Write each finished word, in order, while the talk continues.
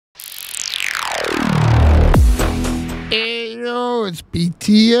show. It's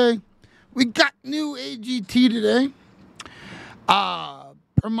BTA. We got new AGT today.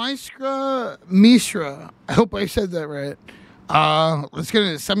 Pranysqa Mishra. I hope I said that right. Let's get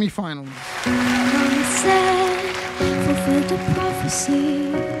into the semifinals. Fulfilled the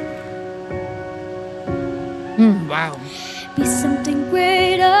prophecy. Wow. Be something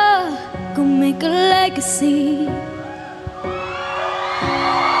greater. Go make a legacy.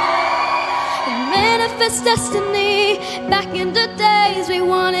 Manifest destiny. Back in the days we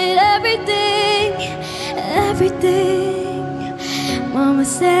wanted everything, everything. Mama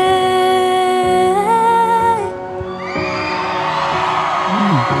said.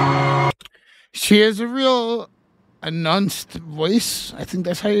 She has a real announced voice. I think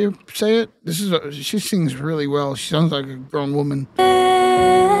that's how you say it. She sings really well. She sounds like a grown woman.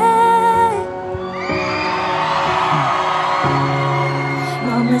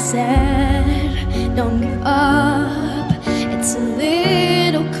 Mama said, don't give up. It's a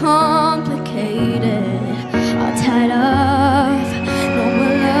little complicated. All tied up, no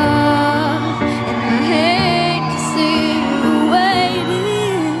more love, and I hate to see you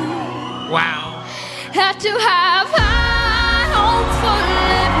waiting. Wow. Had to have high hopes for a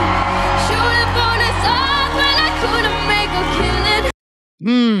living. Shooting for the stars when I couldn't make a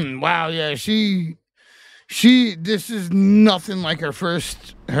killing. Wow, yeah, this is nothing like her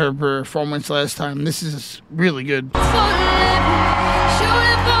performance last time. This is really good. For a living.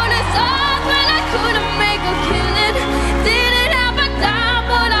 Shooting for the stars when I couldn't make a killing. Didn't have a dime,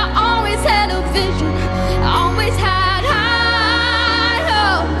 but I always had a vision. I always had high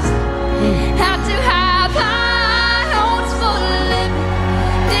hopes. Had to have high hopes for a living.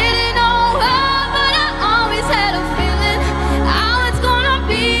 Didn't know how, but I always had a feeling I was gonna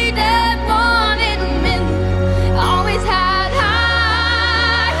be that one in a million. I always had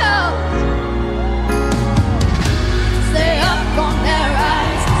high hopes. Stay up on their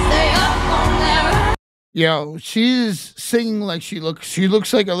eyes, stay up on their eyes. Yo, she's singing like she looks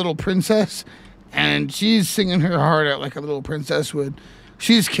like a little princess, and she's singing her heart out like a little princess would.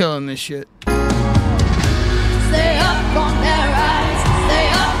 She's killing this shit. Stay up on their eyes, stay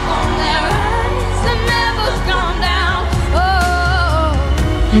up on their eyes, and never come down. Oh,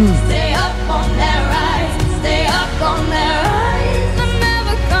 stay up on their eyes, stay up on their eyes, and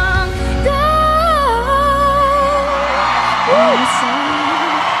never come down.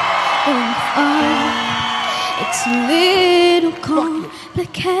 It's a little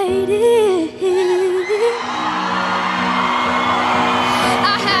complicated.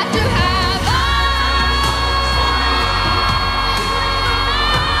 I had to have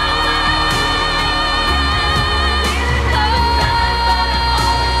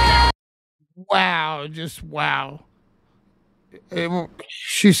Wow, just wow.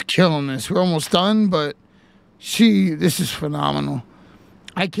 She's killing this. We're almost done, but this is phenomenal.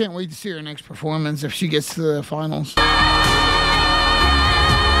 I can't wait to see her next performance if she gets to the finals.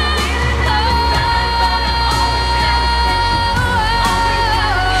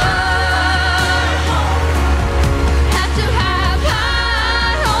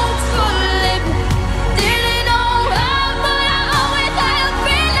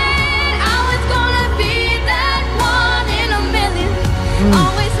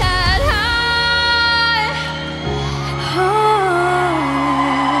 Always had high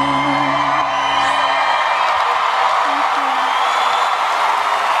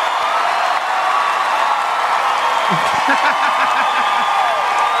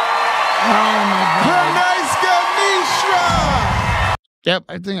Oh my God. Pranysqa Mishra. Yep,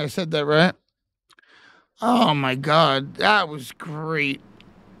 I think I said that right. Oh my God, that was great.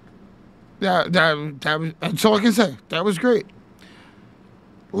 That was, that's all I can say. That was great.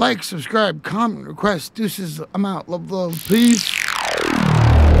 Like, subscribe, comment, request, deuces. I'm out. Love, peace.